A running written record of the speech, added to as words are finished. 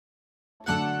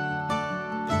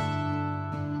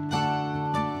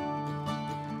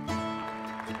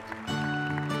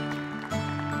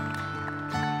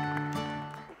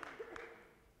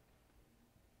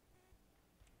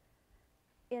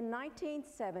In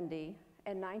 1970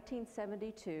 and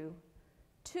 1972,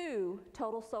 two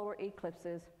total solar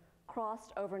eclipses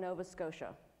crossed over Nova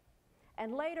Scotia.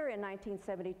 And later in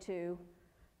 1972,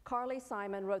 Carly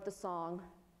Simon wrote the song,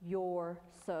 "You're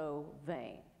So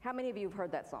Vain." How many of you have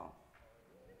heard that song?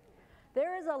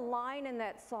 There is a line in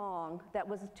that song that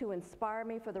was to inspire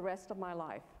me for the rest of my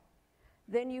life.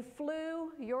 Then you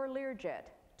flew your Learjet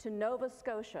to Nova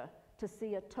Scotia to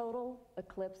see a total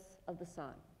eclipse of the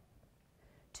sun.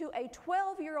 To a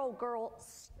 12-year-old girl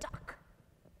stuck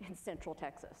in Central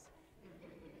Texas.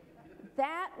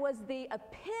 That was the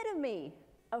epitome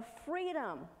of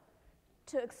freedom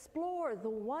to explore the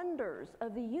wonders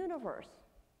of the universe.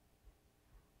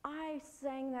 I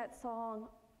sang that song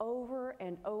over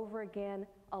and over again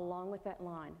along with that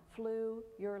line, "Flew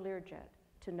your Learjet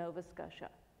to Nova Scotia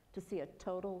to see a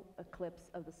total eclipse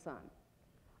of the sun."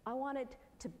 I wanted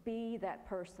to be that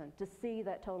person, to see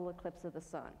that total eclipse of the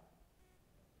sun.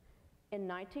 In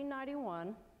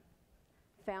 1991,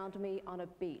 found me on a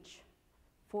beach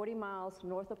 40 miles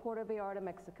north of Puerto Vallarta,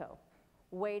 Mexico,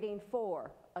 waiting for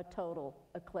a total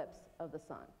eclipse of the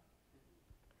sun.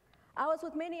 I was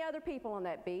with many other people on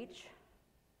that beach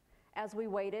as we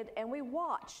waited, and we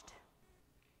watched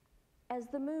as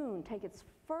the moon take its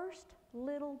first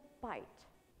little bite.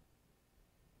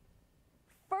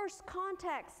 "First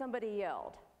contact," somebody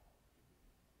yelled.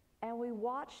 And we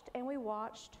watched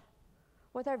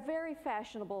with our very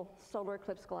fashionable solar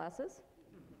eclipse glasses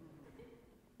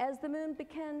as the moon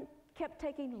kept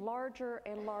taking larger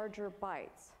and larger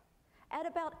bites. At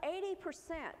about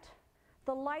 80%,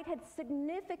 the light had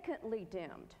significantly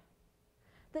dimmed.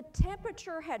 The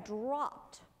temperature had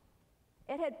dropped.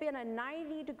 It had been a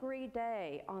 90-degree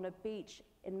day on a beach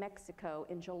in Mexico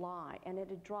in July, and it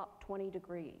had dropped 20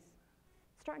 degrees.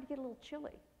 It's starting to get a little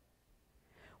chilly.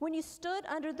 When you stood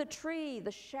under the tree, the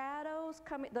shadows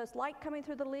the light coming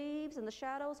through the leaves and the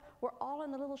shadows were all in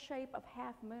the little shape of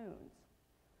half moons.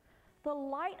 The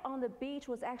light on the beach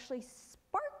was actually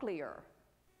sparklier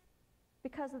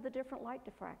because of the different light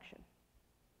diffraction.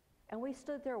 And we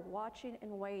stood there watching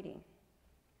and waiting.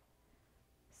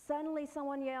 Suddenly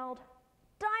someone yelled,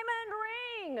 "Diamond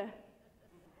ring!"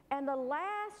 And the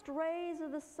last rays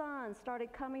of the sun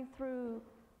started coming through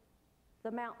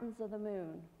the mountains of the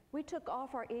moon. We took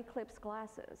off our eclipse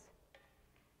glasses,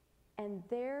 and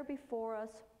there before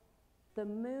us, the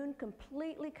moon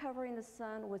completely covering the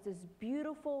sun, was this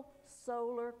beautiful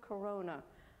solar corona,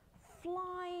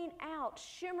 flying out,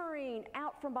 shimmering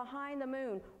out from behind the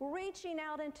moon, reaching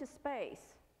out into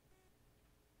space.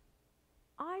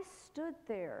 I stood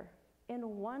there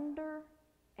in wonder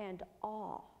and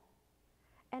awe,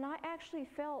 and I actually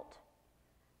felt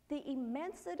the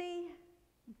immensity,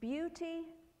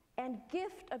 beauty, and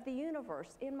gift of the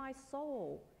universe in my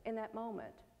soul in that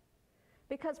moment.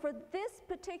 Because for this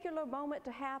particular moment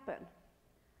to happen,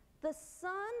 the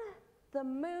sun, the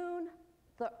moon,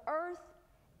 the earth,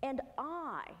 and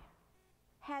I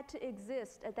had to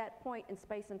exist at that point in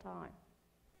space and time.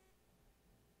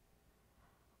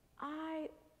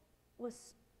 I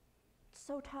was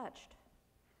so touched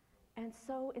and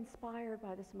so inspired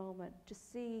by this moment to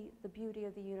see the beauty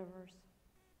of the universe.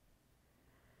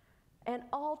 And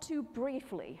all too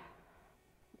briefly,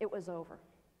 it was over.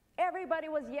 Everybody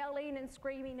was yelling and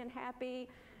screaming and happy,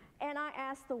 and I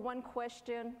asked the one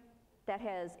question that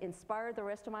has inspired the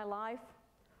rest of my life: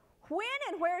 when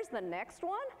and where's the next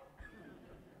one?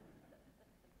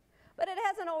 But it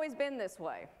hasn't always been this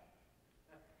way.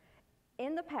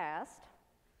 In the past,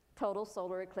 total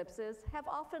solar eclipses have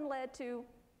often led to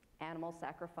animal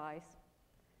sacrifice,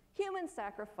 human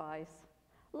sacrifice,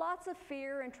 lots of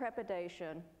fear and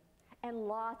trepidation, and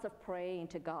lots of praying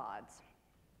to gods.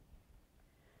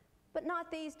 But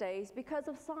not these days because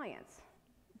of science.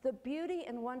 The beauty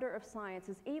and wonder of science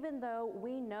is, even though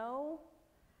we know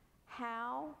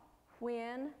how,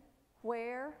 when,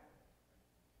 where,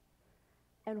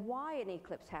 and why an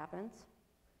eclipse happens,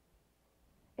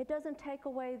 it doesn't take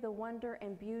away the wonder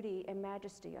and beauty and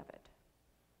majesty of it.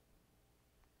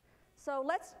 So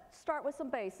let's start with some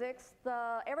basics.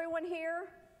 Everyone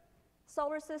here,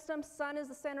 solar system, sun is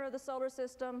the center of the solar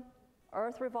system,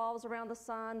 earth revolves around the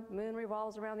sun, moon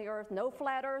revolves around the earth. No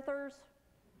flat earthers?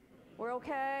 We're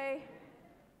okay?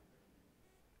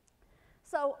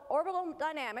 So orbital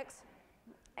dynamics,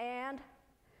 and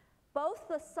both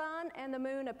the sun and the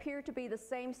moon appear to be the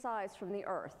same size from the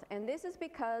earth. And this is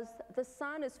because the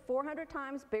sun is 400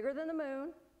 times bigger than the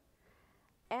moon,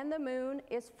 and the moon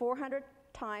is 400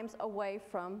 times away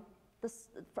from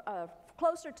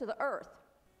closer to the earth.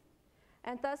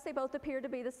 And thus they both appear to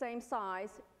be the same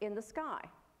size in the sky.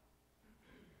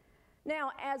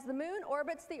 Now, as the moon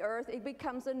orbits the earth, it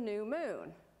becomes a new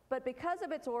moon. but because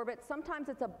of its orbit, sometimes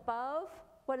it's above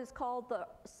what is called the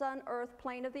Sun-Earth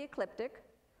plane of the ecliptic,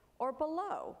 or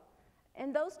below.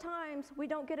 In those times, we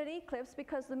don't get an eclipse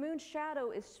because the moon's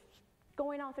shadow is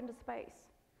going off into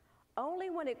space. Only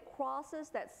when it crosses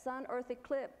that Sun-Earth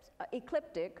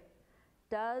ecliptic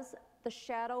does the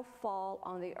shadow fall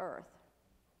on the Earth.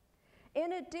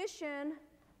 In addition,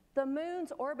 the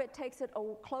moon's orbit takes it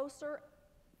closer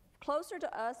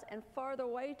to us and farther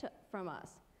away from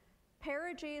us.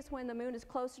 Perigee is when the moon is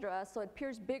closer to us, so it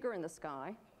appears bigger in the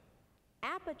sky.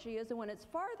 Apogee is when it's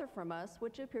farther from us,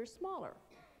 which appears smaller.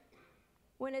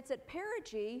 When it's at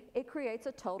perigee, it creates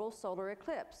a total solar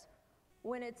eclipse.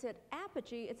 When it's at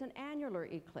apogee, it's an annular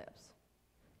eclipse.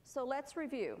 So let's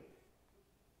review.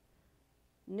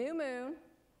 New moon,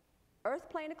 Earth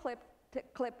plane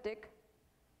ecliptic,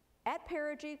 at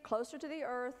perigee, closer to the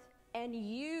Earth, and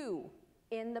you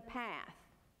in the path.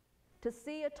 To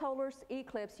see a total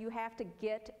eclipse, you have to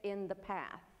get in the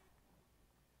path.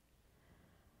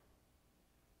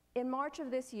 In March of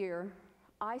this year,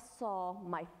 I saw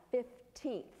my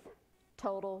 15th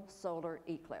total solar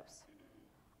eclipse.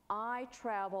 I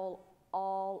travel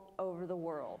all over the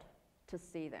world to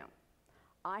see them.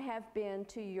 I have been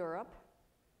to Europe,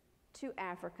 to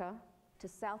Africa, to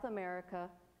South America,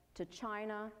 to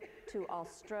China, to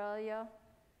Australia,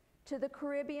 to the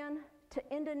Caribbean, to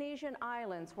Indonesian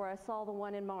islands where I saw the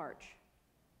one in March.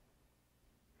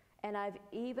 And I've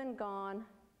even gone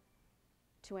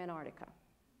to Antarctica.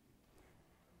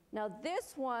 Now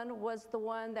this one was the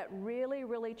one that really,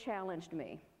 really challenged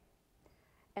me.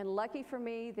 And lucky for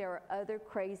me, there are other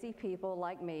crazy people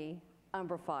like me,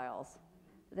 Umbraphiles,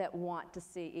 that want to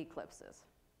see eclipses.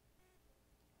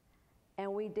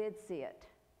 And we did see it.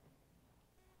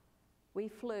 We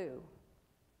flew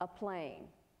a plane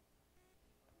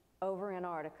over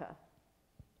Antarctica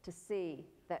to see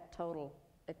that total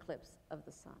eclipse of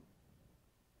the sun.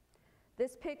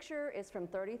 This picture is from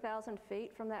 30,000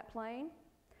 feet from that plane.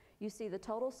 You see the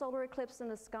total solar eclipse in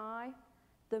the sky,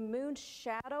 the moon's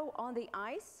shadow on the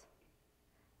ice,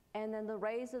 and then the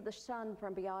rays of the sun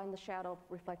from behind the shadow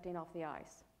reflecting off the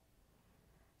ice.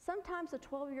 Sometimes a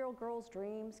 12-year-old girl's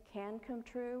dreams can come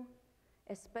true,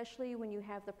 especially when you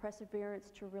have the perseverance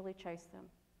to really chase them.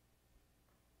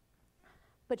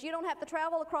 But you don't have to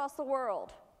travel across the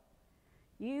world.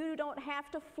 You don't have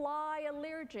to fly a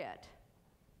Learjet.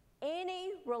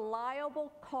 Any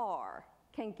reliable car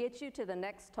can get you to the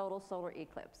next total solar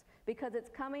eclipse because it's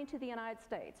coming to the United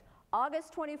States.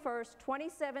 August 21st,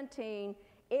 2017,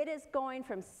 it is going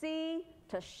from sea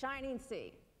to shining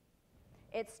sea.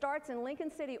 It starts in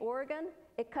Lincoln City, Oregon.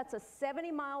 It cuts a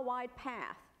 70-mile wide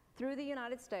path through the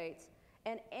United States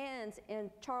and ends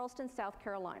in Charleston, South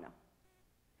Carolina.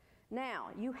 Now,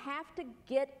 you have to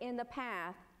get in the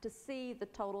path to see the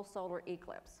total solar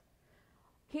eclipse.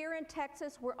 Here in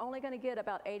Texas, we're only going to get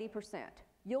about 80%.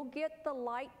 You'll get the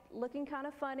light looking kind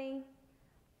of funny,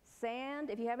 sand,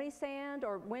 if you have any sand,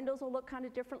 or windows will look kind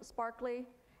of different, sparkly,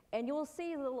 and you will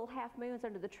see the little half moons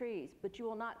under the trees, but you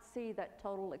will not see that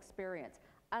total experience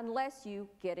unless you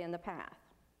get in the path.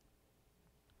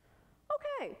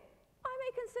 Okay, I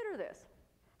may consider this.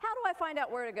 How do I find out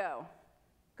where to go?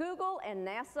 Google and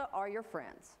NASA are your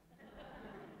friends.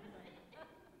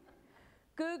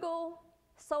 Google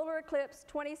Solar Eclipse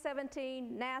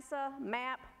 2017 NASA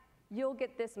map, you'll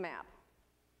get this map.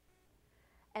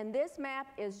 And this map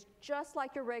is just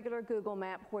like your regular Google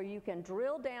map where you can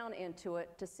drill down into it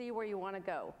to see where you want to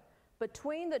go.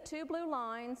 Between the two blue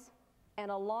lines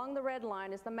and along the red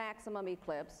line is the maximum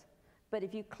eclipse. But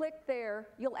if you click there,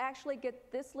 you'll actually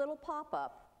get this little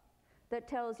pop-up that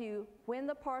tells you when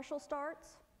the partial starts,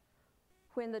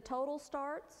 when the total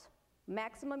starts,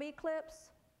 maximum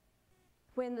eclipse,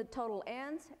 when the total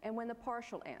ends, and when the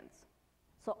partial ends.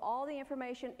 So all the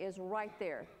information is right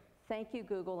there. Thank you,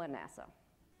 Google and NASA.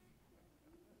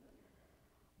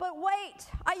 But wait,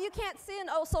 you can't see an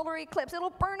solar eclipse. It'll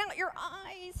burn out your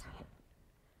eyes.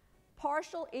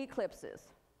 Partial eclipses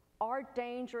are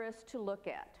dangerous to look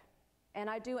at, and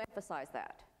I do emphasize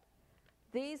that.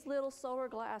 These little solar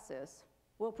glasses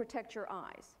will protect your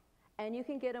eyes, and you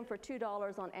can get them for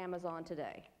 $2 on Amazon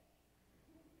today.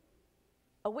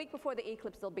 A week before the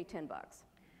eclipse, they'll be 10 bucks,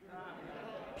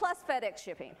 plus FedEx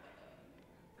shipping.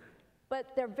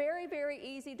 But they're very, very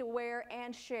easy to wear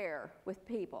and share with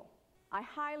people. I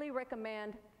highly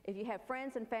recommend, if you have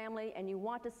friends and family and you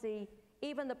want to see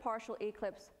even the partial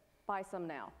eclipse, buy some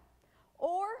now.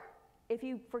 Or if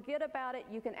you forget about it,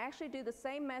 you can actually do the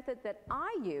same method that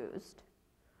I used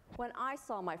when I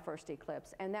saw my first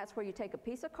eclipse, and that's where you take a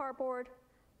piece of cardboard,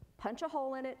 punch a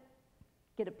hole in it,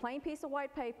 get a plain piece of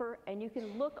white paper, and you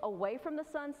can look away from the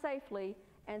sun safely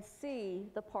and see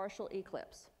the partial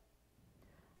eclipse.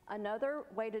 Another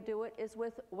way to do it is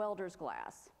with welder's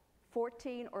glass,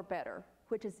 14 or better,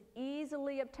 which is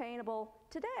easily obtainable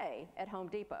today at Home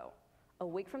Depot. A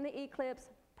week from the eclipse,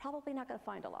 probably not going to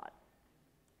find a lot.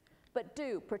 But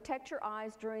do protect your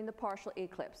eyes during the partial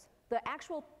eclipse. The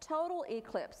actual total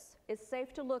eclipse is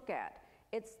safe to look at.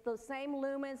 It's the same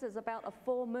lumens as about a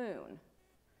full moon.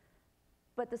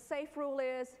 But the safe rule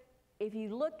is, if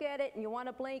you look at it and you want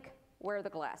to blink, wear the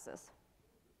glasses.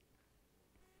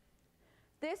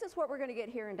 This is what we're going to get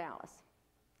here in Dallas,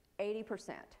 80%.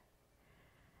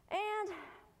 And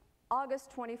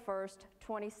August 21st,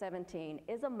 2017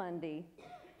 is a Monday,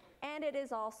 and it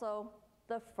is also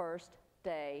the first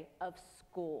day of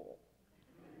school.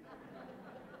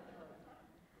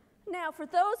 Now, for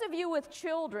those of you with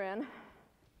children,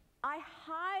 I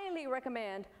highly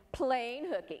recommend playing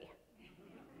hooky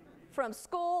from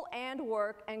school and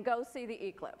work and go see the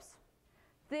eclipse.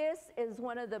 This is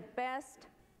one of the best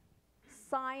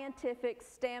scientific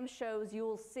STEM shows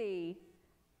you'll see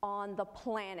on the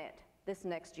planet this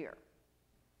next year.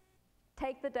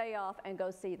 Take the day off and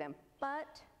go see them.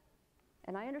 But,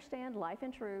 and I understand life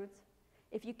intrudes,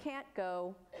 if you can't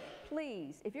go,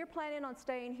 please, if you're planning on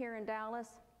staying here in Dallas,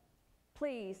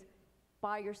 please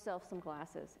buy yourself some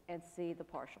glasses and see the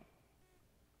partial.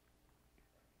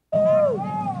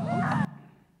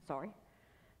 Sorry.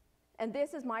 And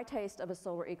this is my taste of a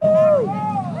solar eclipse.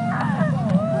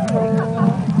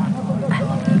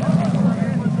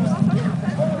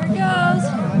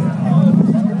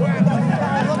 Here it goes.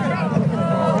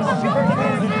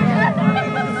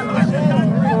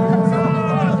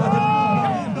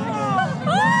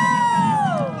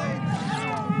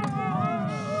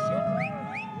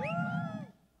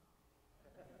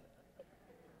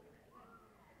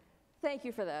 Thank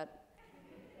you for that.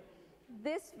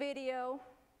 This video,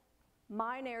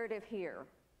 my narrative here,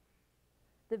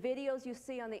 the videos you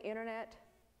see on the internet,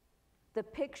 the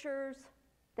pictures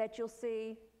that you'll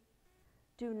see,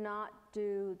 do not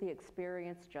do the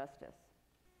experience justice.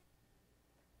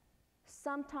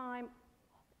 Sometime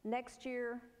next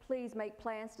year, please make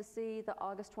plans to see the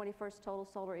August 21st total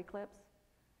solar eclipse.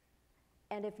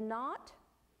 And if not,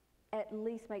 at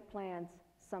least make plans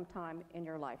sometime in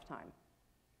your lifetime.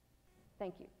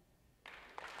 Thank you.